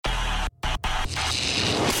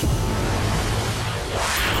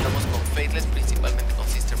Beatles, principalmente con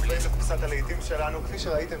Sister Bliss.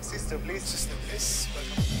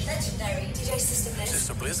 Legendary DJ Sister Bliss.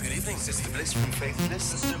 Sister Bliss, good evening. Sister Bliss from Faithless.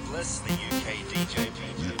 Sister Bliss, the UK DJ.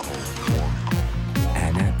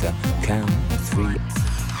 And at the count of 3,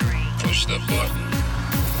 Push the button.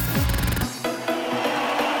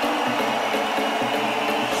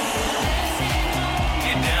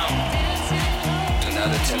 Get down. Do not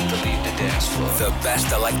attempt to leave the dance floor. the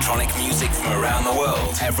best electronic music from around the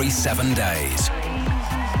world every 7 days.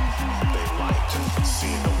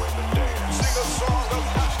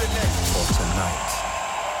 For tonight,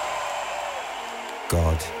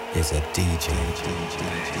 God is a DJ.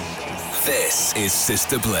 This is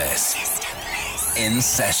Sister Bliss. In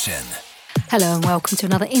session. Hello and welcome to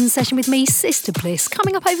another In Session with me, Sister Bliss.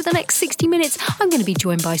 Coming up over the next 60 minutes, I'm going to be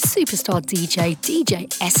joined by superstar DJ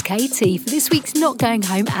SKT for this week's Not Going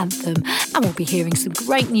Home anthem. And we'll be hearing some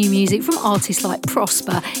great new music from artists like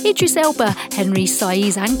Prosper, Idris Elba, Henry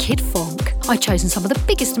Saiz and Kid Fonk. I've chosen some of the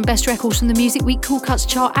biggest and best records from the Music Week Cool Cuts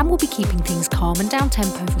chart, and we'll be keeping things calm and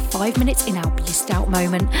down-tempo for 5 minutes in our blissed out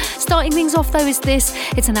moment. Starting things off though is this.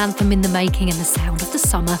 It's an anthem in the making and the sound of the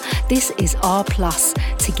summer. This is R+,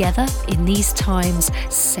 Together in These Times,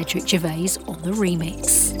 Cedric Gervais on the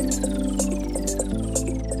remix.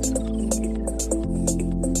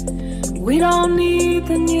 We don't need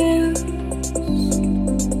the news,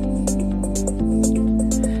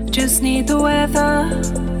 just need the weather.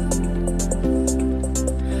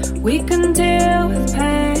 We can deal with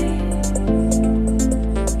pain,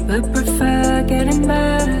 but prefer getting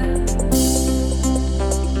better.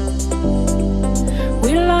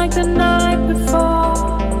 We like the night before,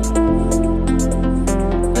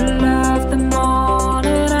 but love the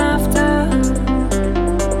morning after.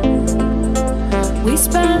 We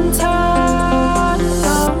spend time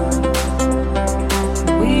alone,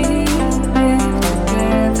 we live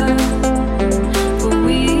together, but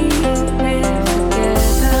we live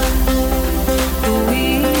together, but we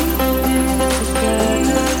live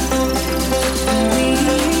together, but we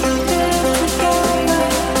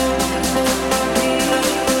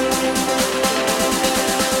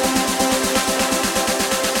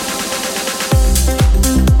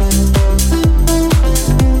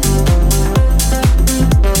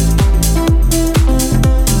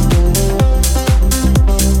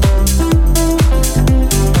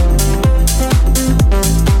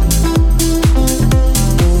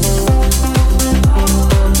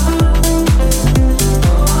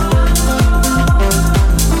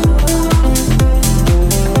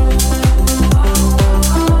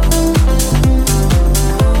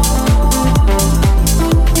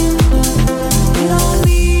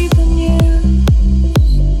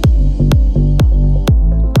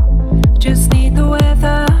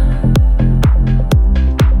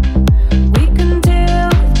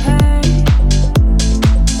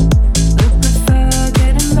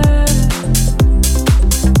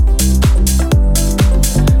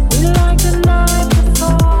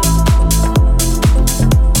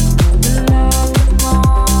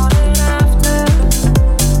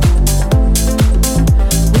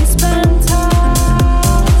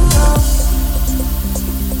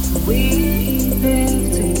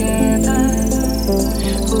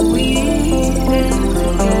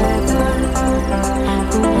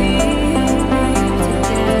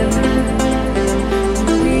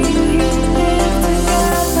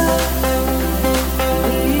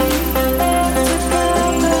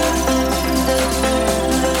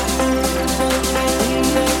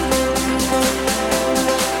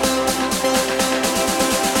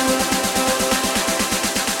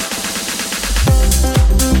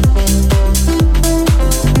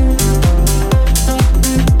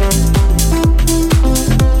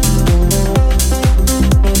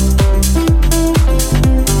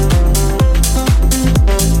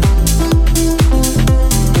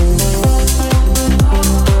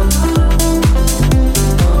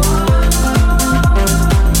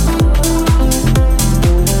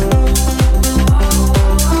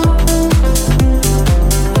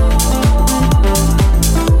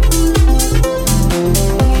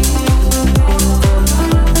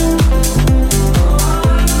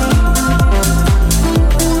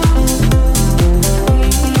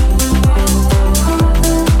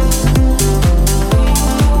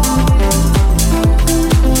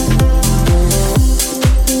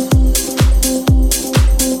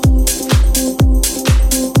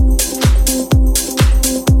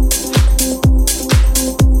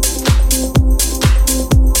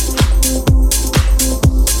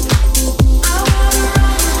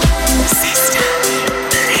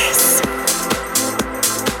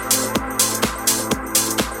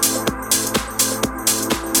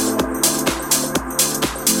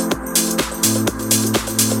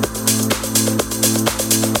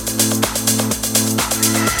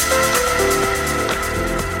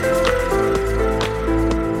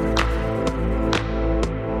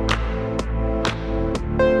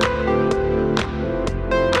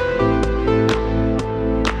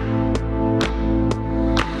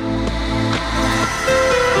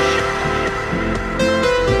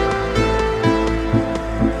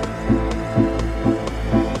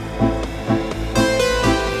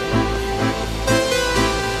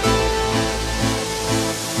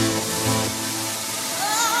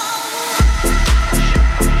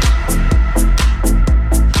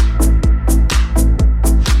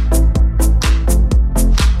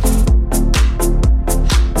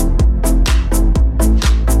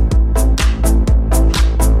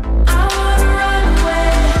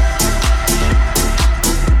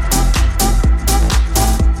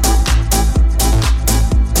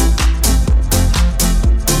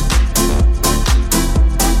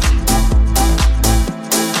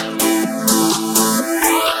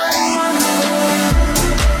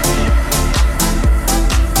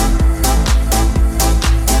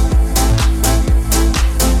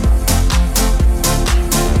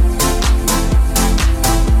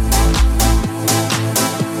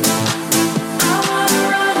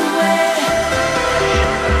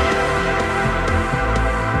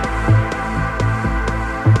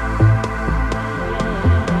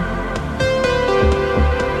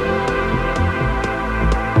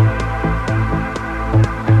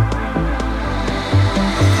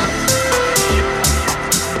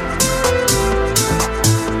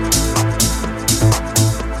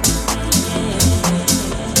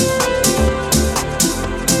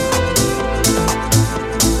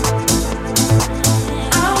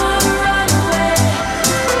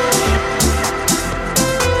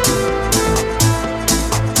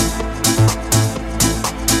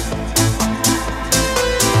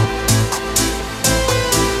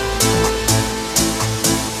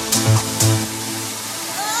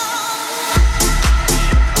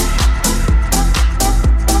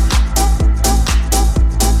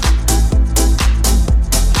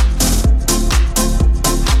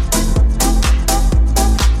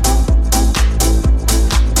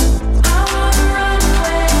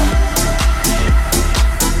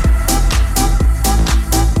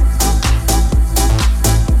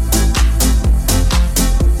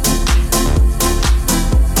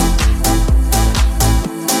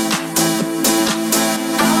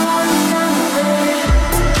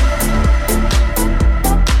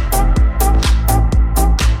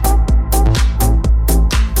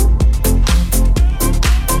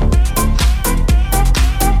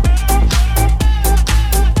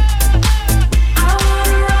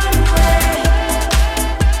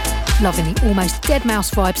Loving the almost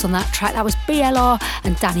Deadmau5 vibes on that track. That was BLR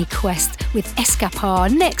and Danny Quest with Escapar.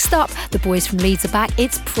 Next up, the boys from Leeds are back.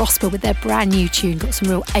 It's Prosper with their brand new tune. Got some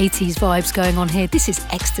real 80s vibes going on here. This is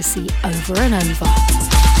Ecstasy Over and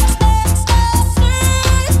Over.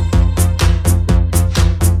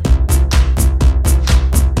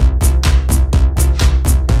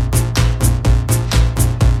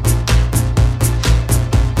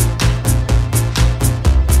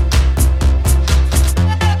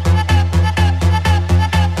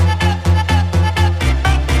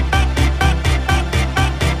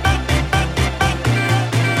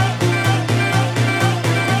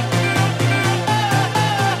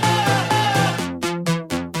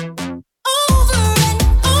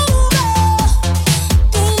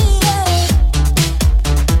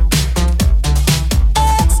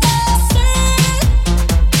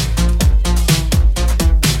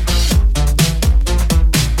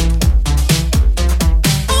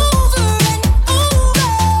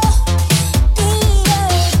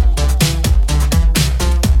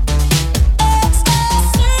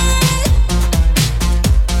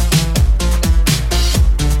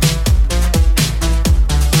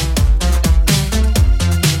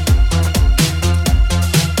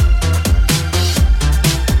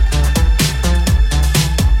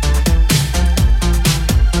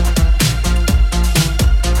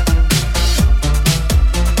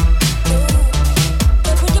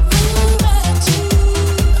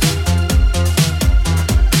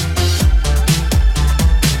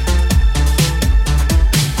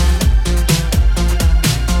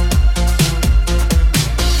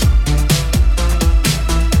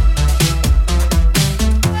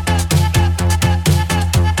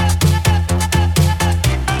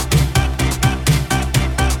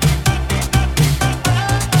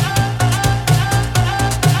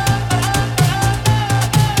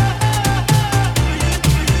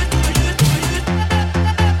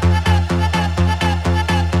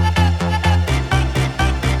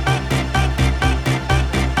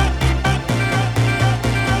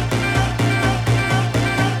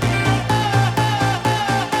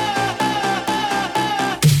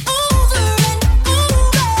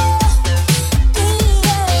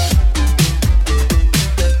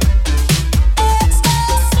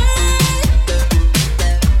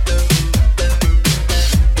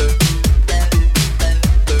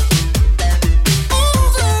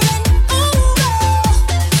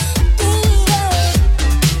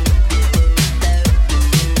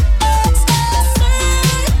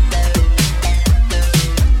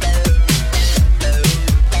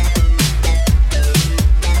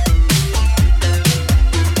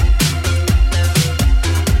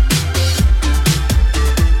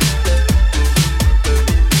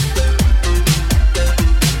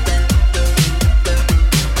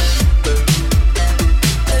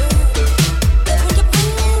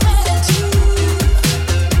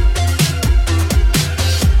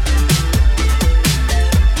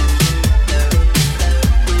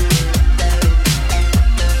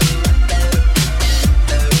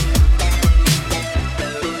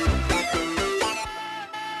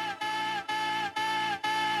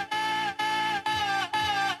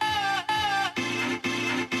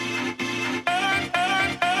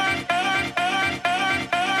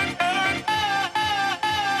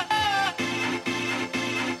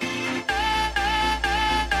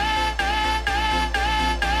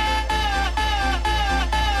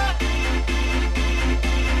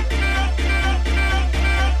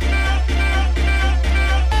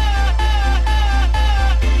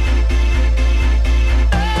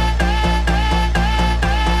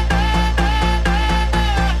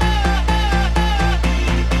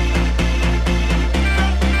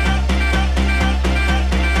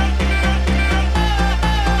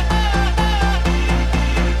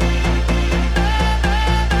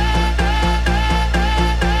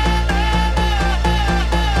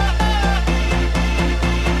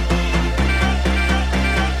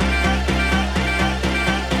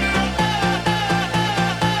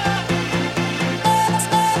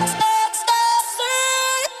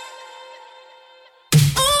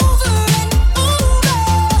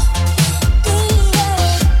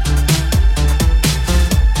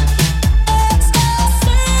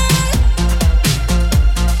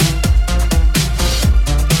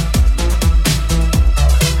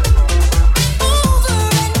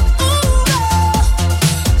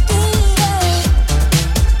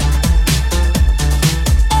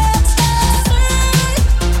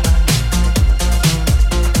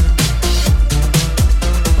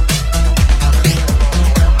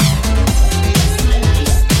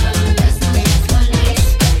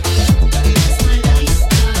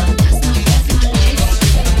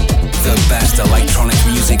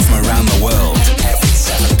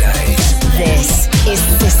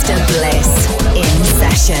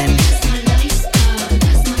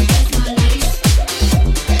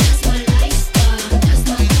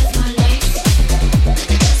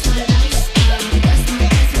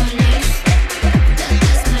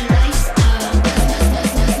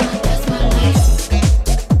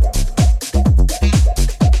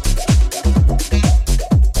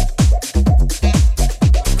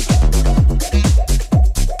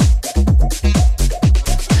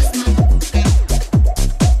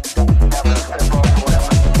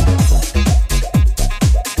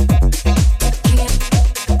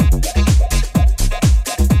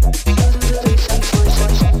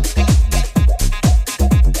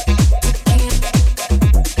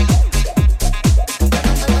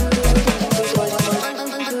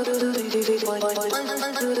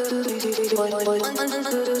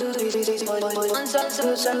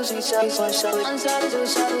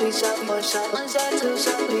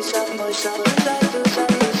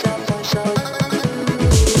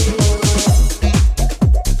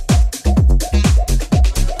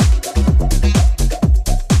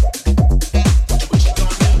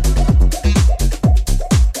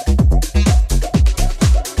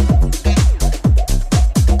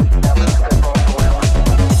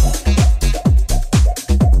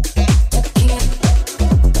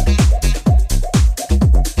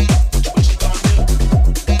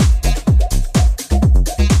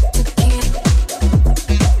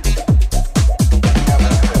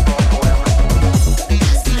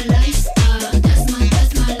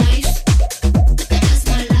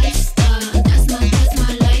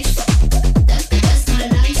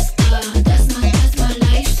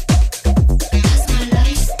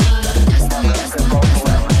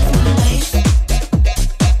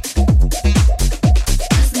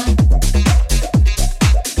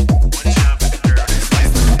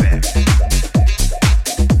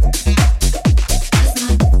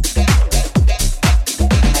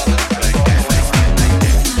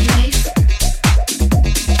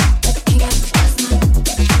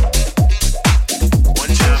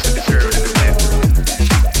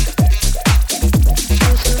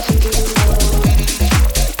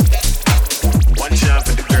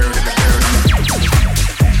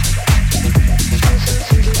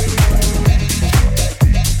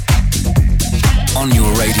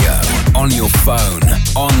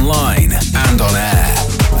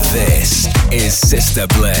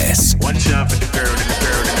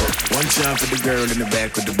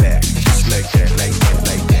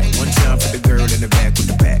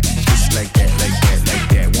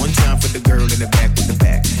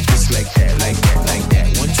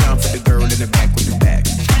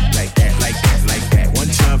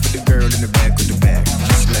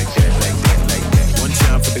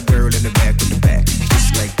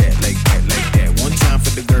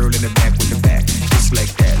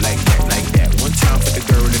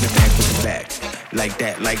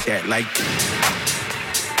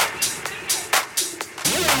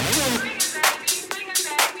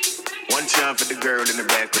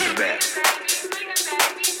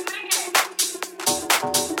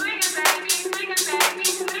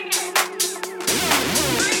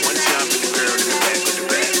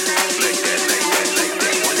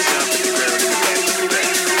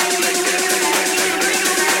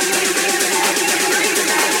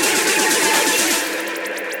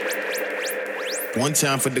 One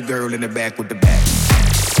time for the girl in the back with the back.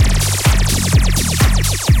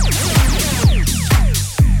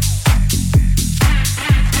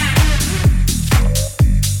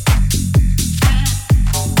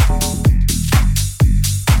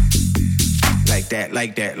 Like that,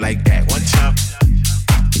 like that, like that. One time,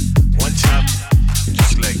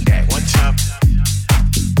 just like that. One time,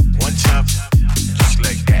 just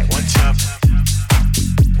like that. One time,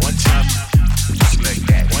 just like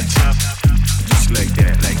that. One time. Like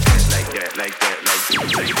that, like that, like that, like that, like that,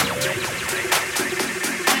 like that.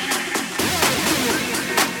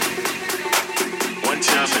 One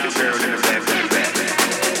time for the girl in the back, in the back.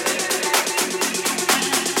 One time for the girl in the back,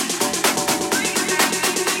 in the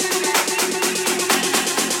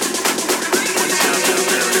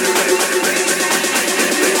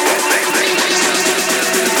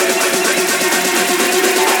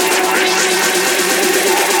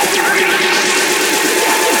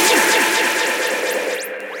back.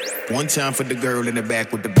 One time for the girl in the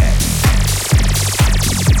back with the back.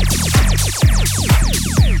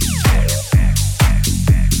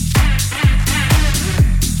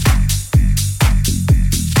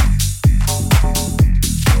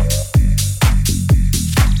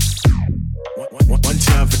 One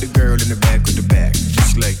time for the girl in the back with the back.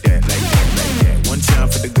 Just like that, like that, like that. One time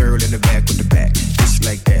for the girl in the back with the back. Just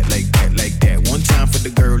like that, like that, like that. One time for the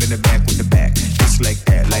girl in the back with the back. Just like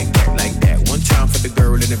that, like that, like that. One time for the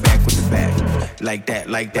girl in the back with the back. Like that,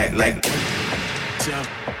 like that, like that. Time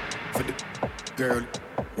for the girl.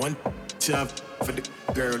 One time for the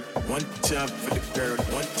girl. One time for the girl.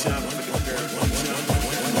 One time for the girl. One time.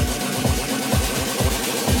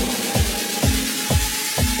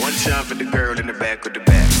 One time for the girl in the back with the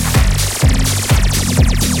back.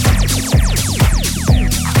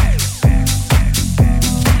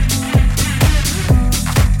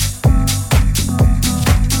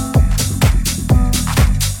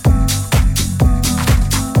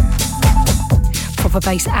 proper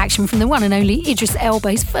bass action from the one and only Idris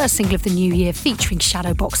Elba's first single of the new year, featuring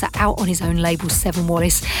Shadowboxer, out on his own label Seven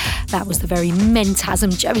Wallace. That was the very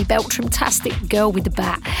mentasm Joey Beltram-tastic Girl with the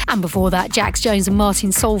Bat. And before that, Jax Jones and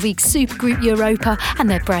Martin Solveig's supergroup Europa and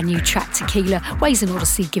their brand new track Tequila, Ways and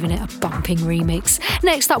Odyssey giving it a bumping remix.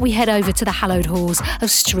 Next up, we head over to the hallowed halls of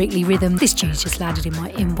Strictly Rhythm. This tune's just landed in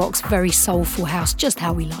my inbox. Very soulful house, just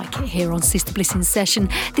how we like it here on Sister Bliss in Session.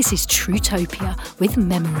 This is Trutopia with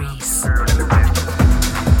Memories.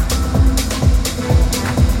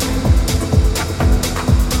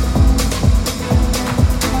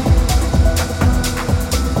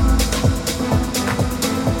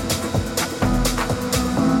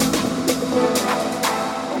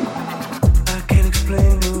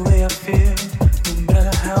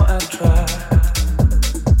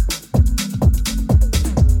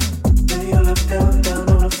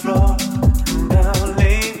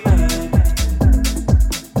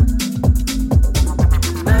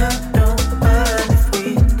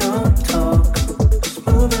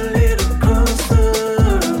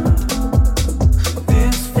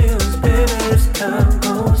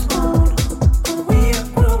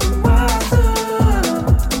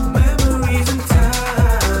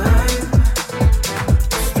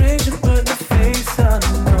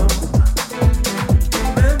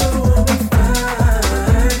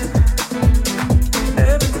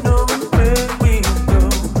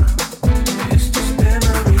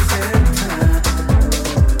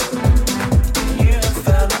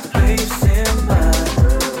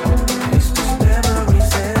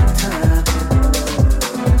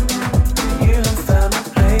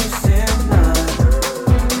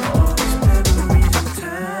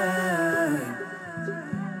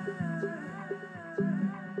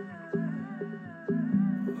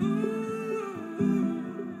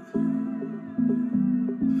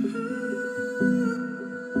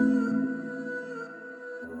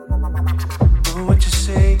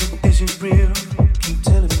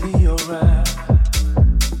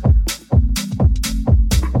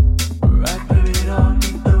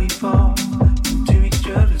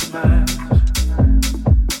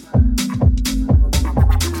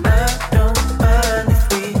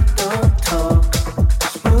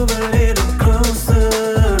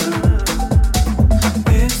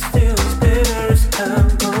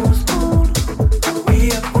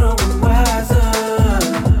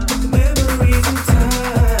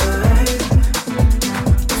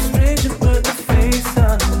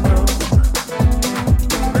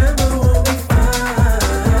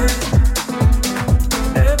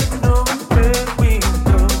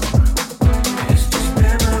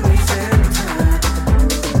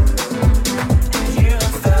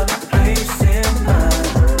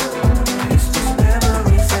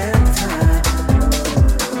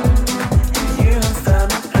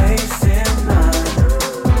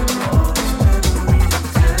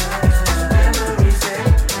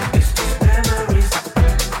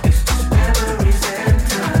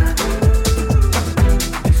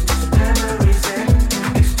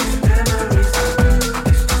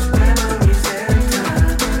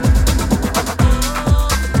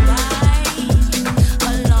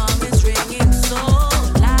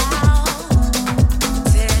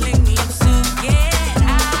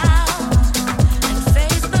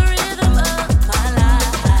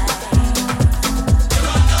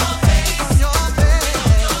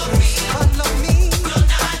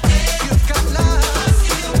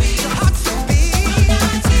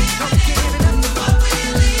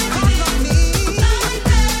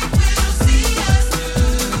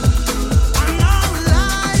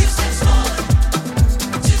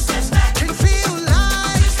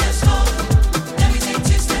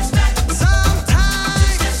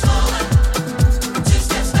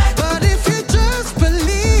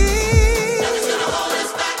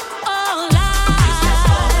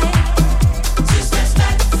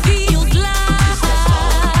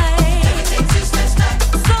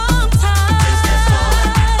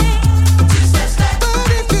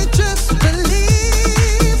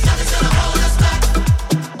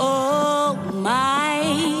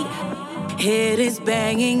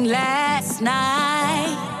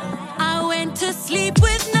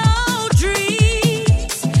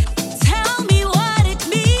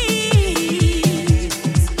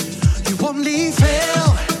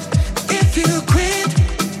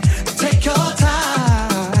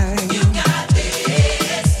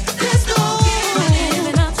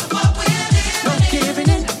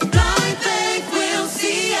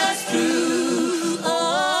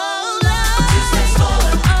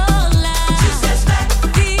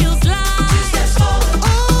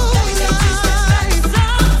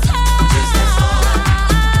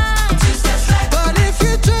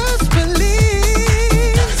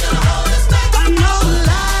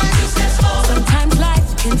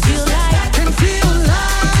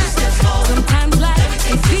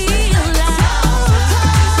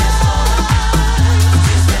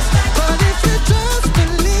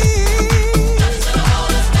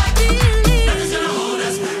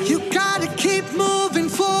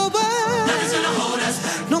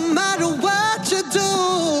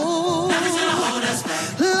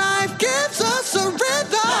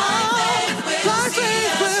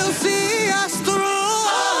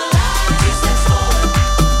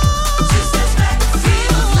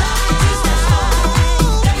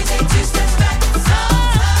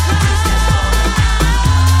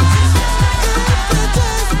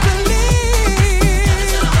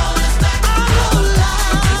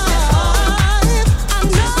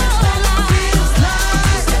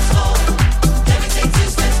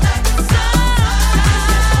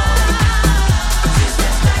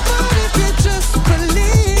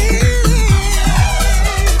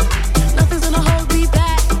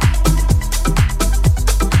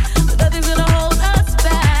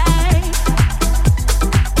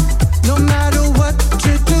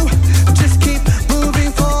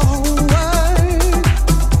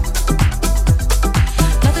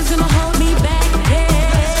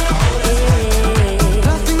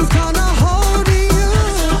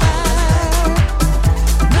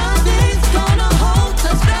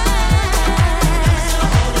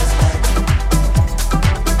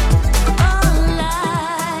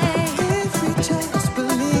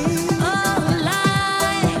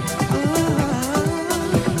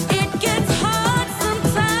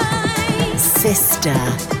 Sister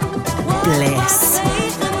Bliss.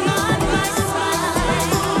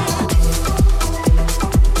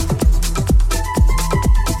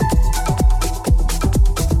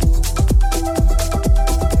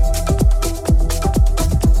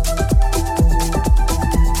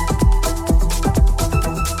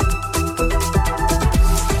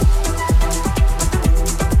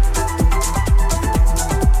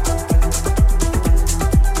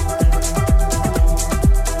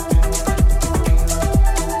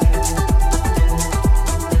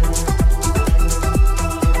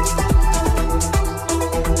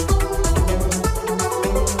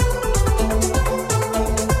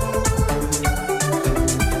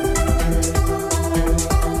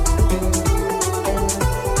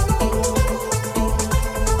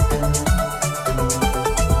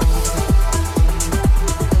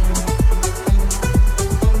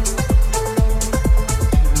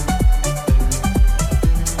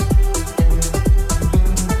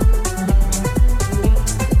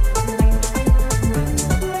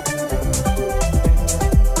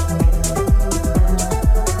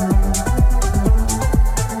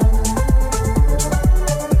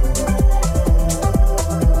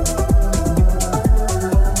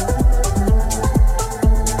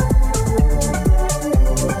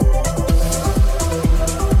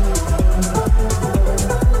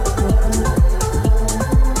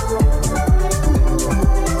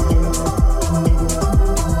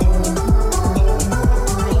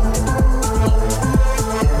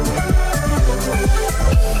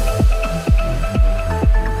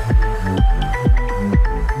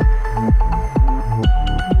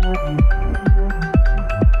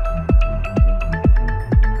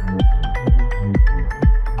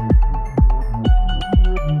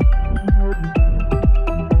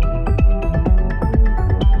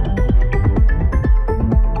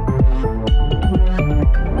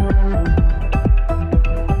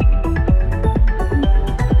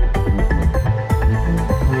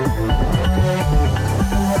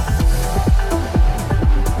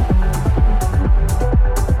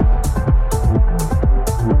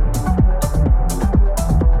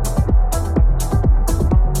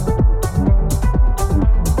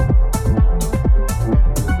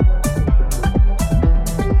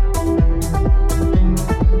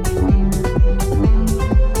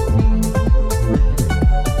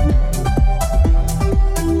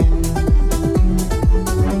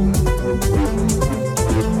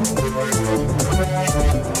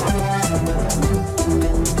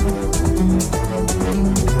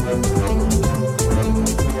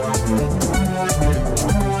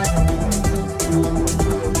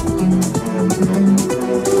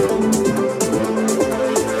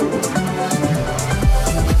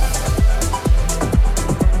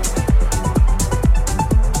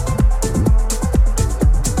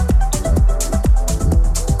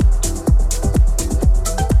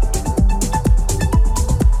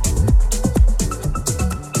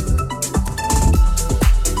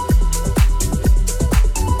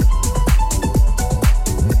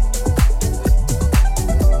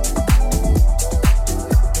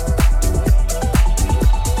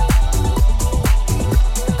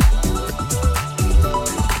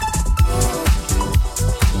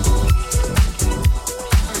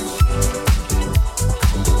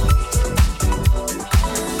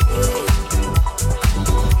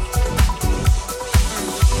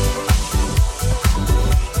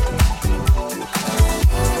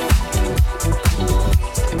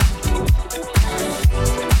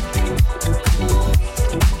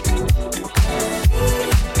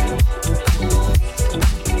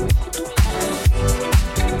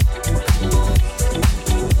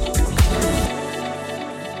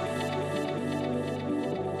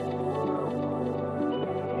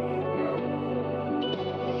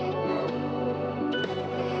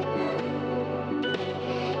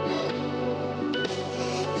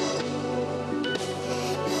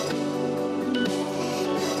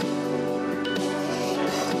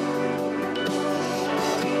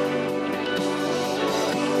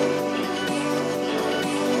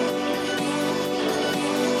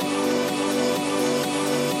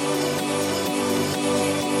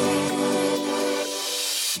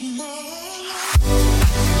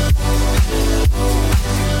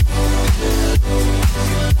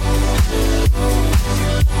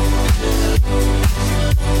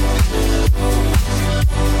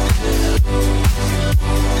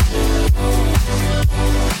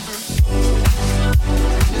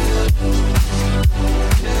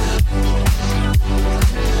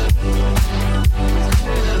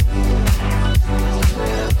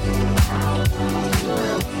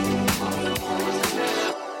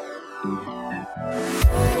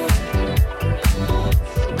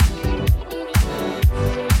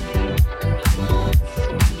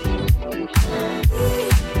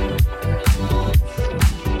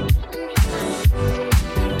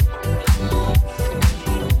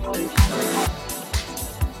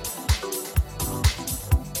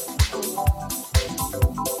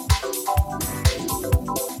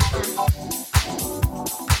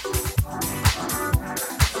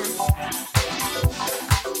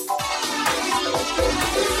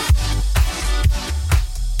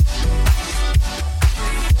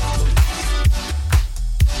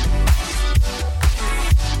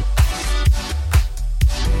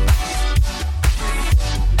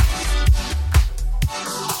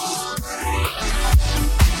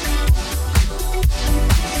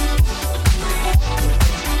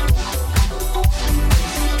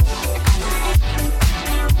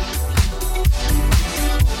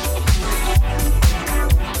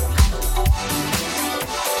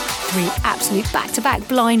 Three absolute back-to-back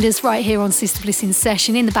blinders right here on Sister Bliss in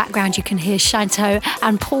Session. In the background you can hear Shanto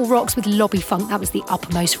and Paul Rocks with Lobby Funk. That was the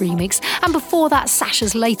Uppermost remix. And before that,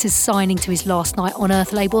 Sasha's latest signing to his Last Night on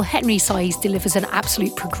Earth label, Henry Saiz, delivers an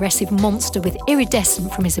absolute progressive monster with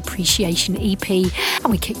Iridescent from his Appreciation EP. And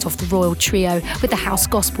we kicked off the Royal Trio with the House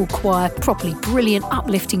Gospel Choir, properly brilliant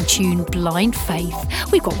uplifting tune Blind Faith.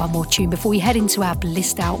 We've got one more tune before we head into our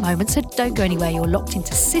blissed out moment, so don't go anywhere. You're locked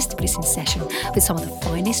into Sister Bliss in Session with some of the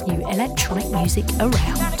finest new electronic music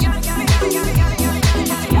around.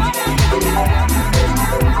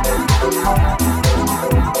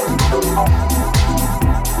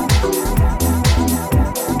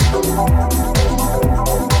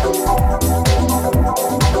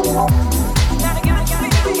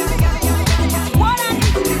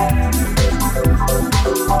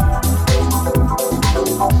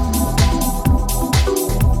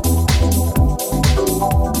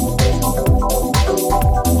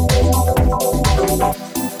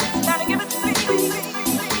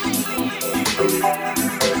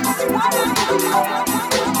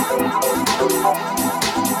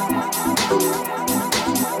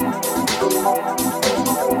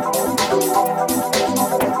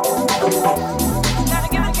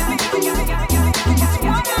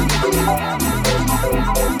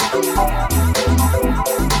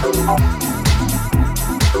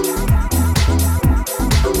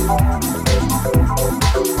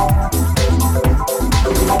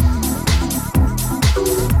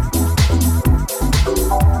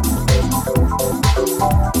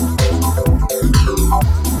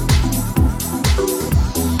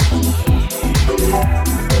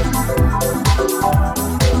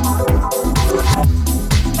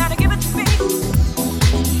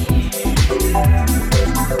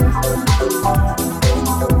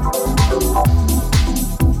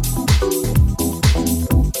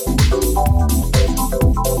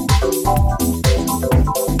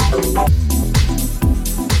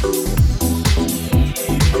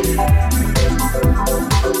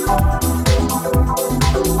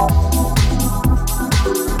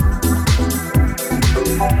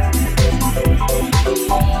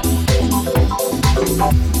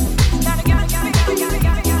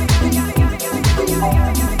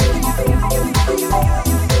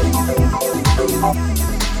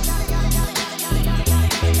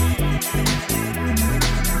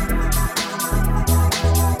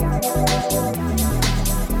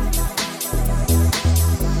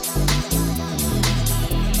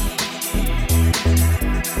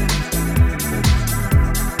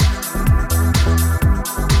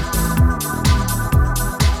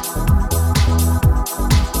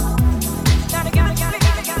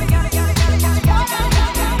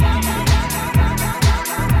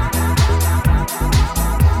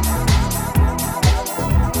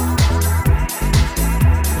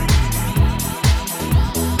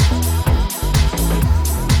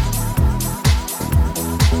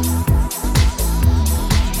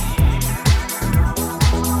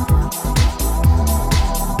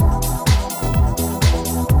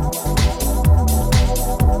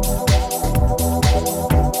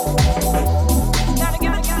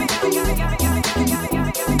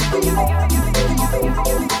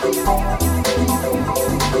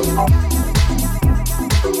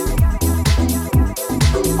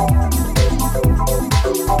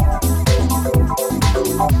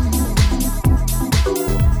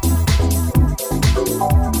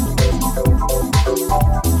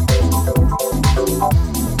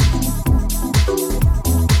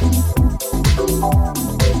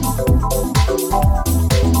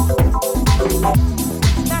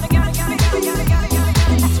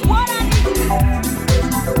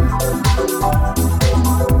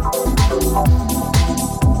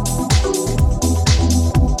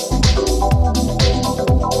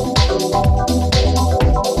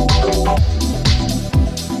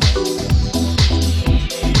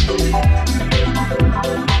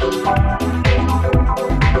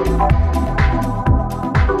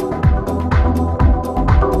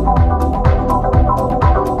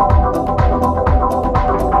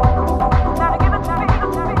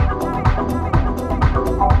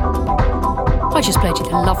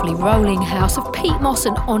 Rolling House of Pete Moss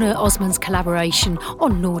and Honor Osmond's collaboration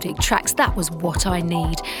on Nordic Tracks. That was What I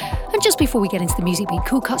Need. And just before we get into the Music Beat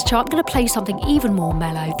Cool Cuts chart, I'm going to play something even more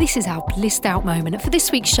mellow. This is our blissed out moment. And for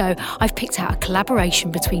this week's show, I've picked out a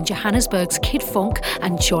collaboration between Johannesburg's Kid Fonk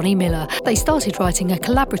and Johnny Miller. They started writing a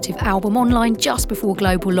collaborative album online just before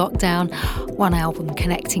global lockdown. One album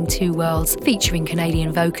connecting two worlds, featuring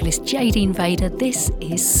Canadian vocalist Jadine Vader. This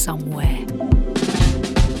is Somewhere.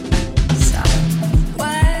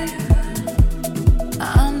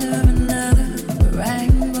 Under another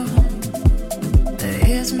rainbow,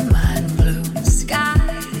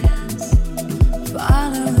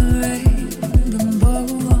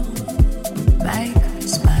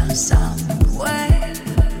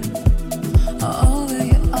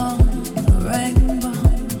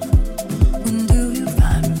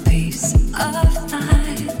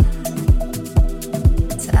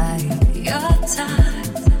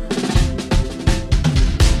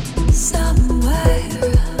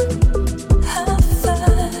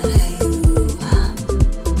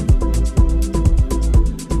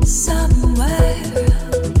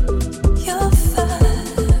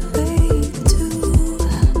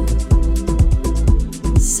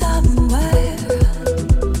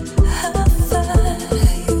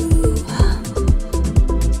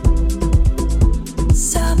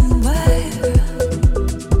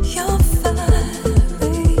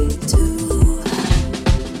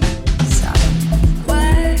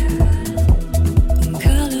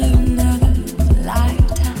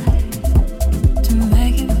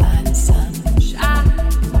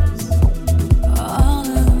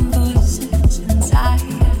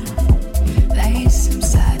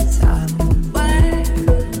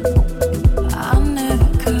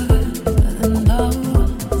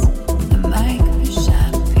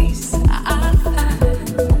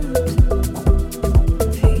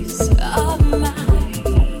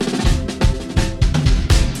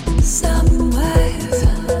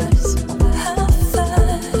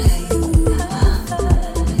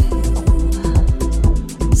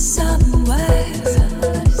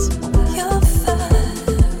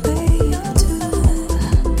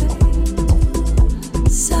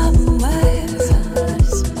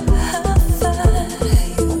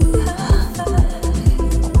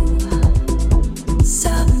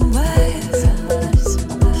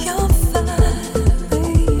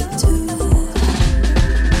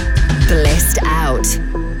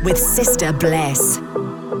 with Sister Bliss.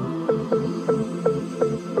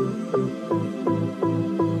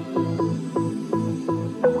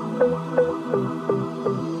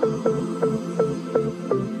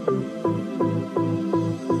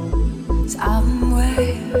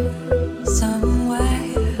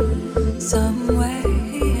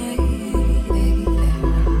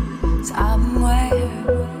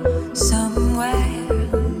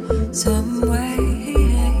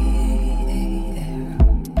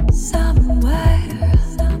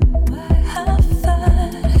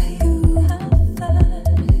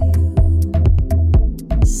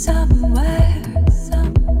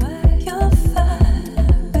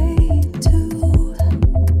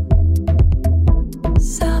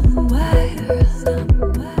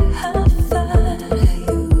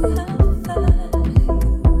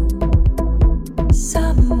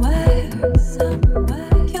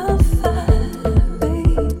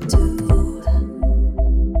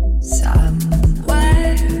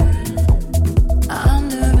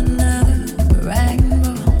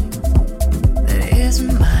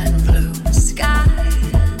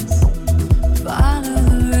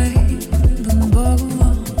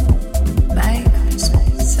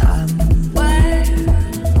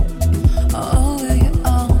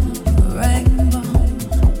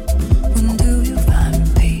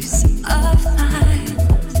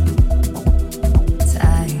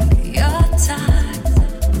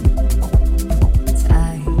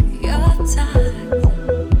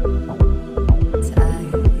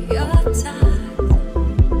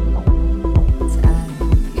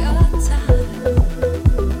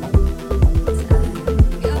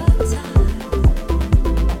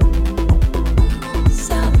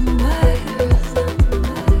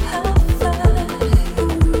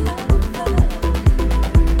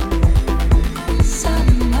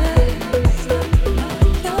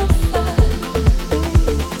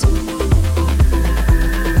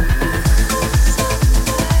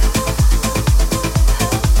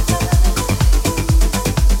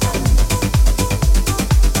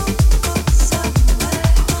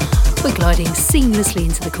 Seamlessly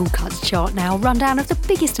into the Cool Cuts chart now. Rundown of the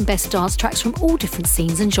biggest and best dance tracks from all different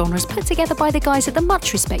scenes and genres put together by the guys at the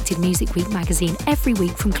much respected Music Week magazine every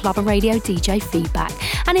week from club and radio DJ feedback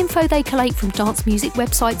and info they collate from dance music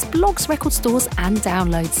websites, blogs, record stores and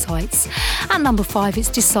download sites. At number 5 it's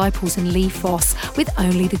Disciples and Lee Foss with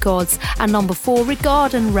Only the Gods, and number 4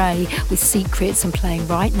 Regard and Ray with Secrets, and playing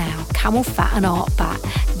right now Camel Fat and Art Bat.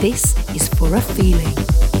 This is For a Feeling.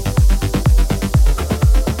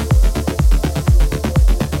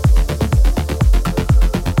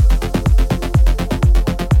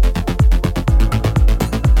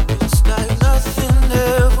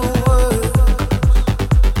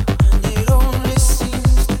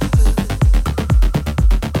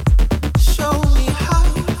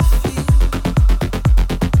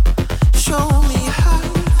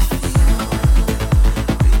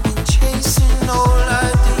 Chasing all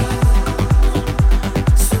I did.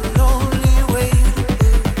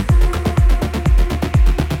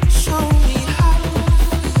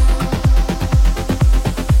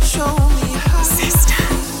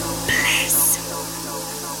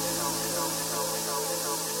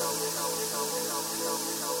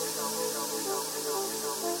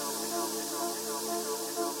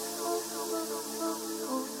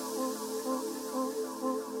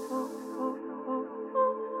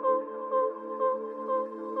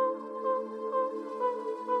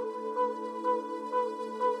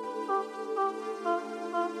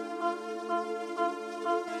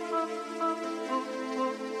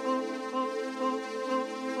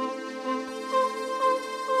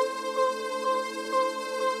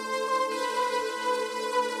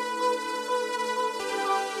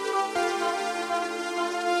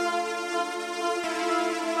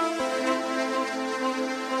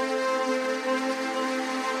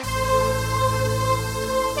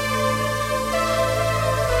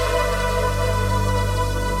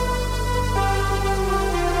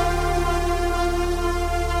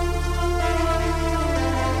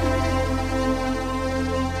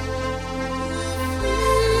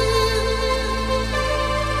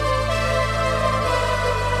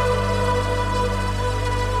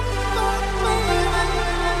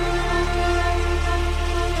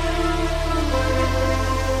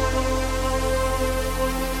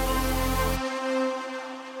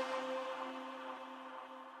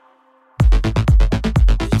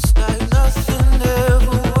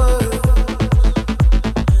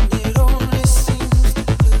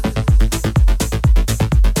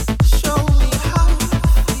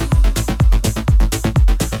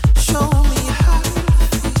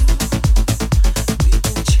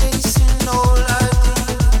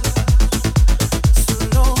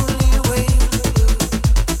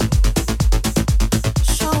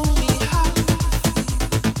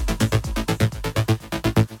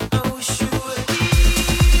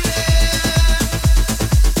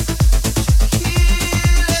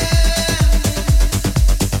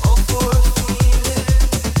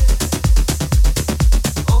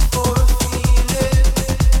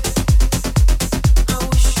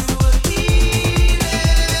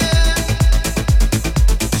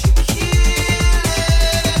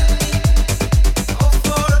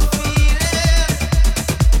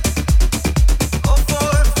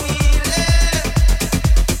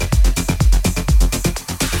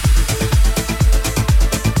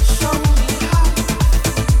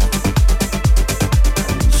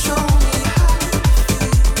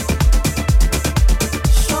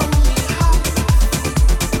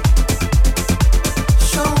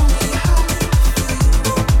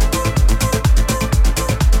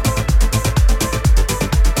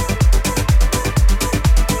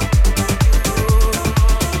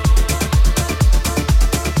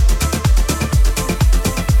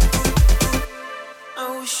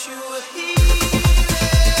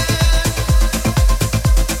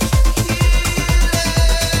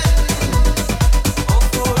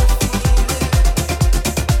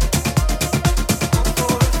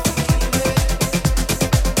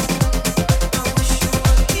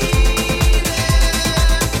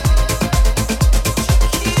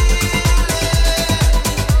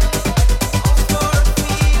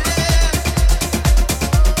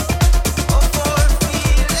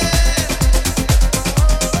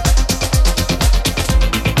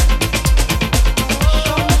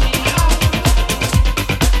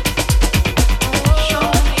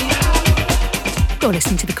 You're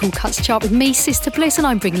listening to the Cool Cuts chart with me, Sister Bliss, and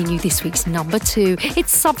I'm bringing you this week's number 2.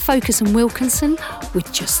 It's Sub Focus and Wilkinson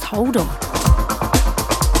with Just Hold On.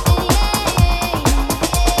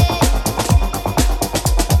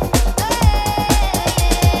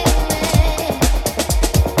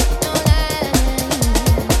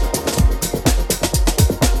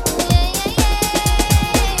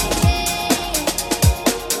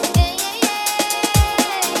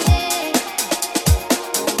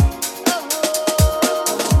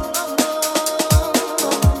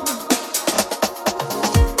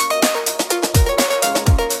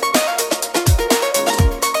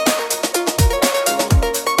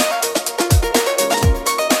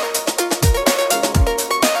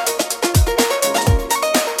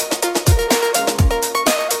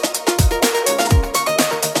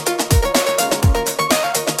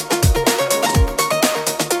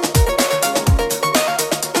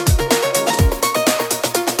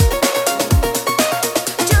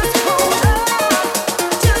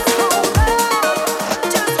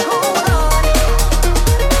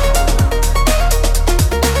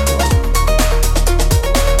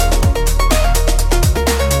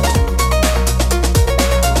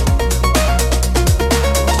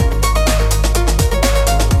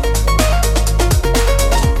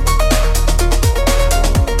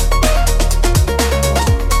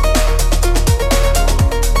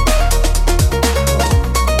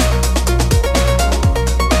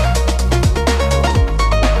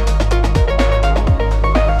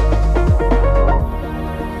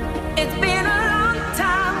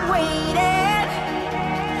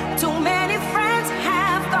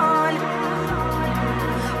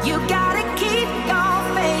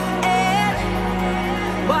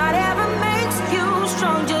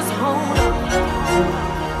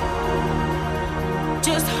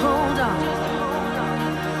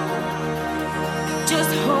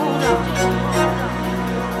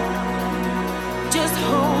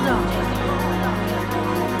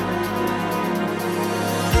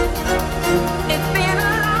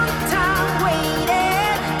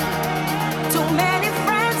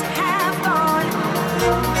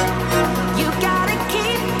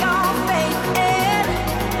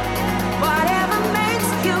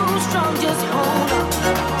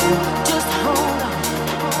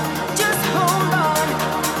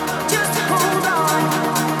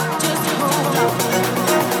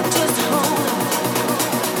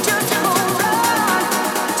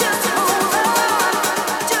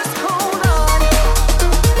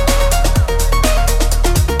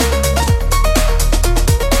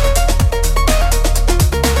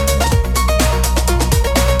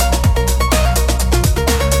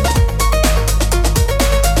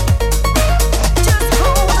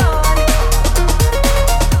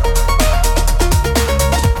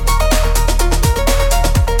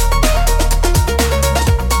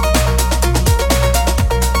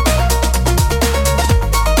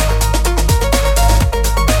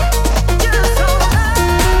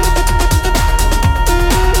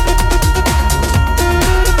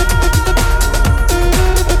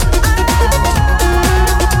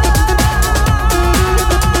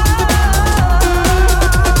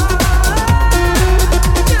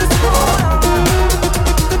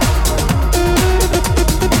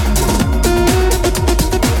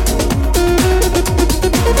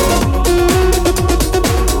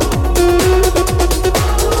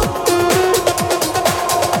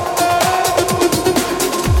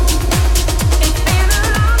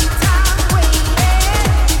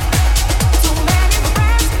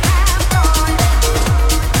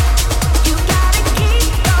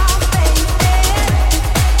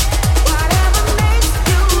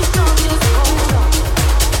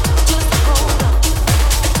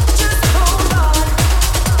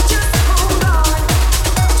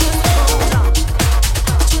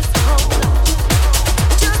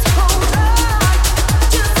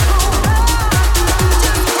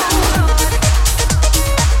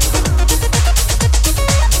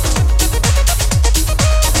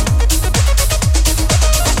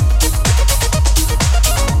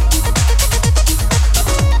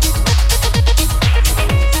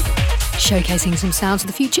 Showcasing some sounds of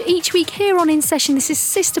the future each week here on In Session. This is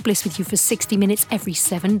Sister Bliss with you for 60 minutes every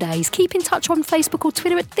 7 days. Keep in touch on Facebook or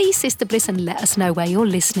Twitter at The Sister Bliss and let us know where you're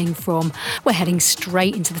listening from. We're heading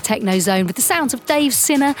straight into the techno zone with the sounds of Dave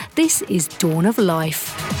Sinner. This is Dawn of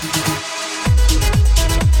Life.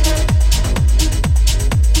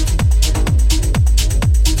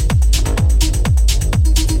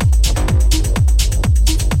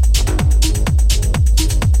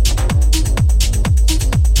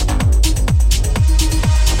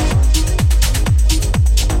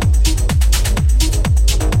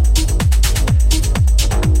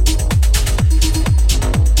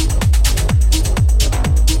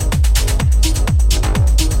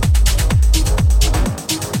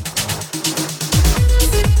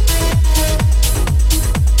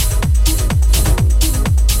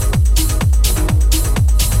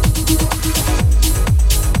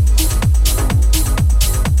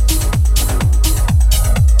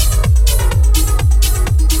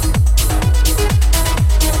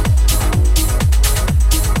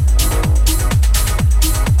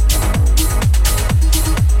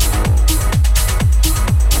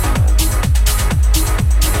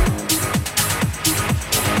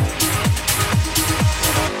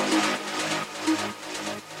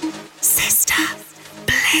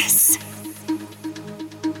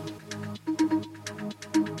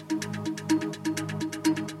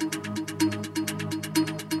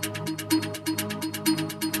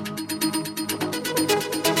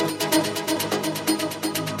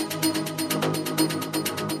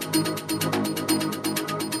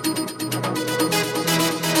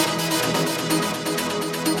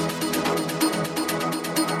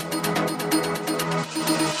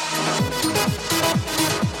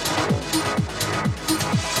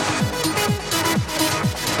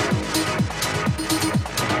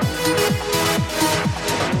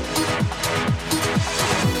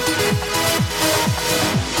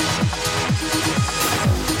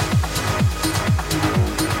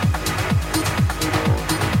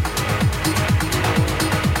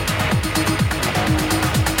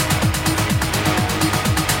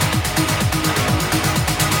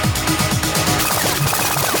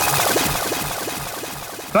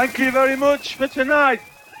 Thank you very much for tonight.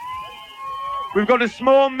 We've got a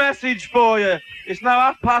small message for you. It's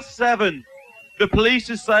now 7:30. The police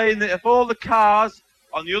are saying that if all the cars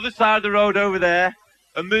on the other side of the road over there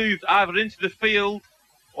are moved either into the field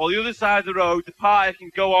or the other side of the road, the party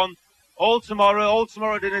can go on all tomorrow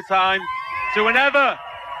dinner time, to whenever.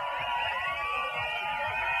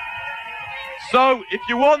 So, if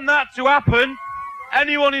you want that to happen,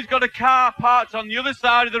 anyone who's got a car parked on the other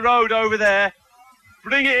side of the road over there,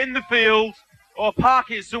 bring it in the field or park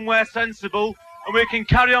it somewhere sensible and we can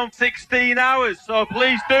carry on 16 hours. So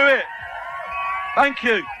please do it. Thank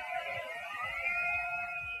you.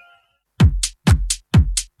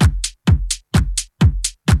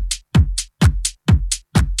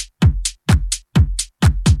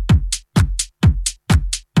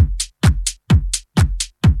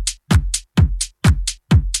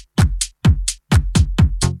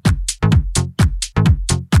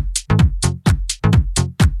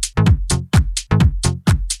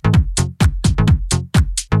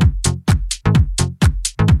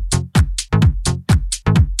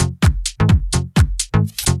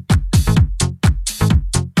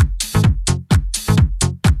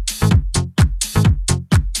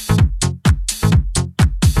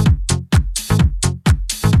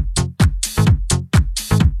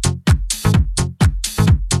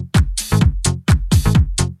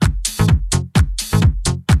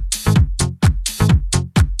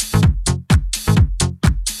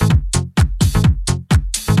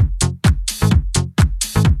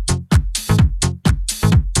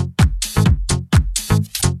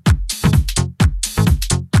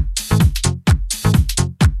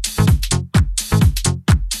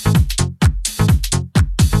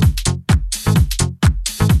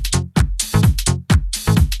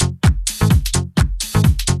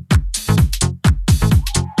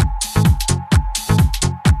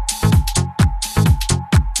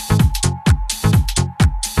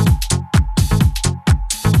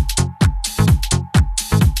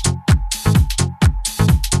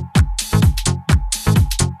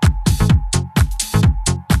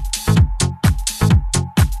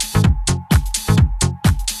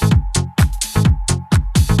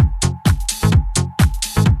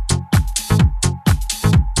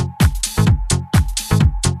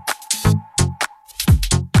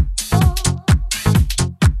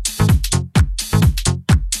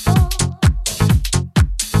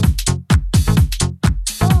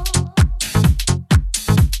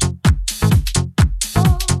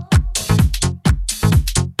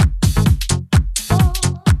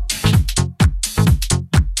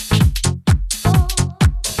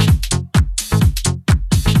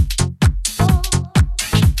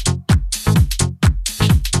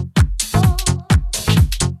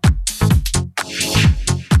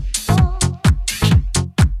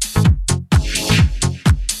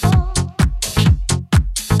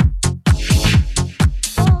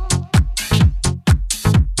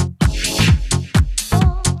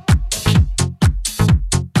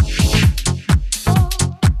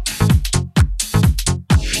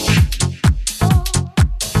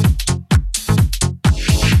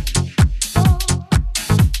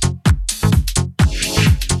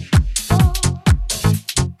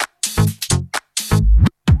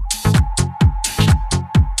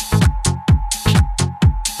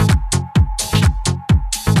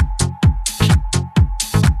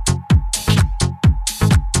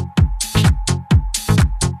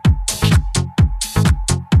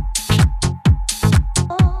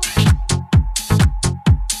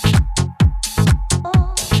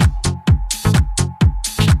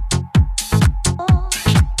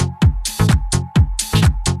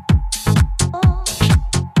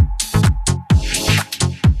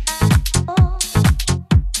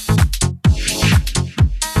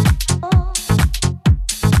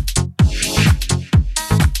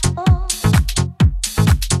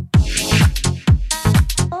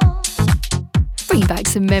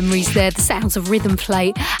 Some memories there, the sounds of Rhythm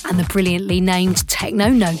Plate and the brilliantly named Techno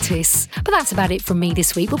Notice. But that's about it from me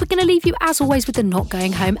this week, but we're going to leave you as always with the Not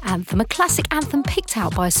Going Home anthem, a classic anthem picked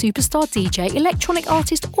out by a superstar DJ, electronic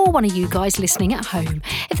artist or one of you guys listening at home.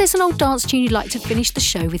 If there's an old dance tune you'd like to finish the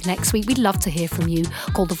show with next week, we'd love to hear from you.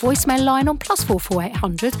 Call the voicemail line on +44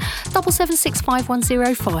 800 776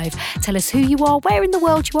 5105. Tell us who you are, where in the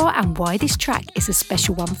world you are and why this track is a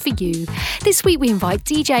special one for you. This week we invite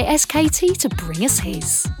DJ SKT to bring us his.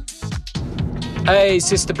 Hey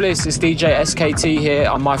Sister Bliss, it's DJ SKT here,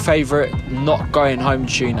 and my favourite Not Going Home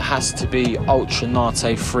tune has to be Ultra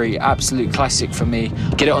Nate 3, absolute classic for me.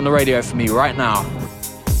 Get it on the radio for me right now.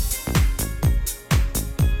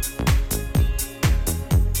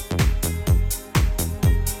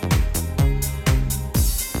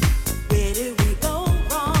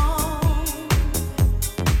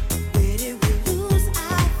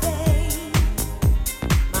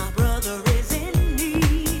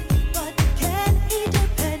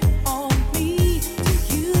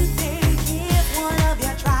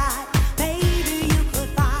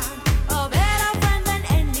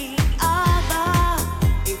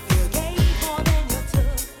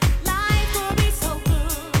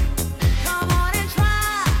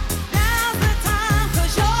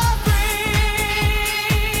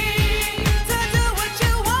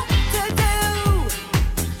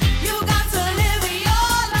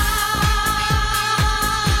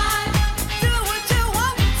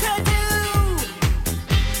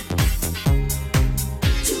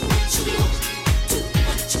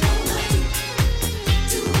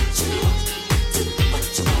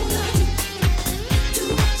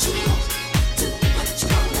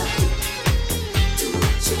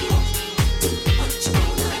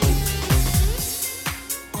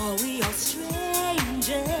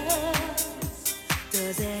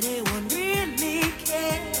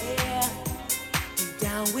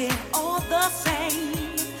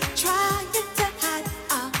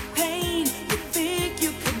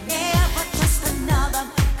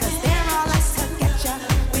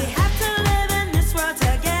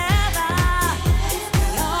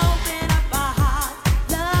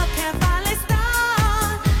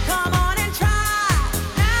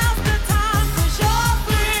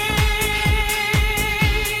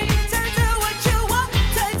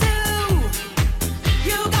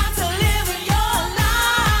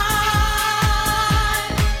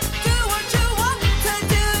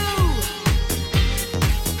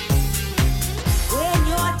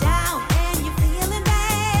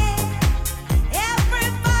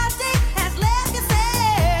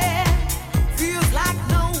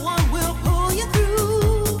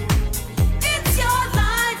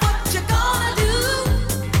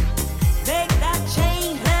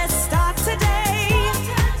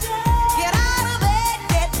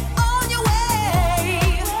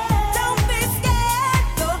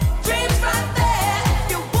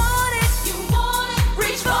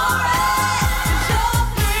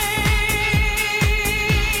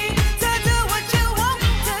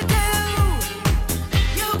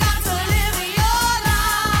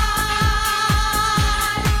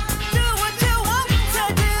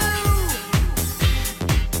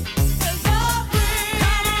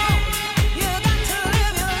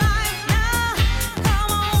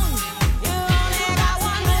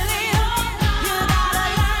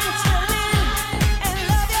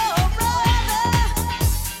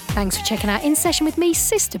 Thanks for checking out In Session with me,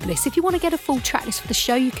 Sister Bliss. If you want to get a full tracklist for the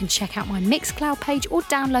show, you can check out my Mixcloud page or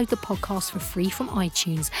download the podcast for free from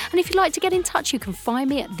iTunes. And if you'd like to get in touch, you can find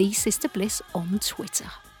me at The Sister Bliss on Twitter.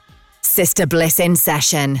 Sister Bliss In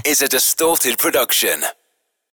Session is a Distorted production.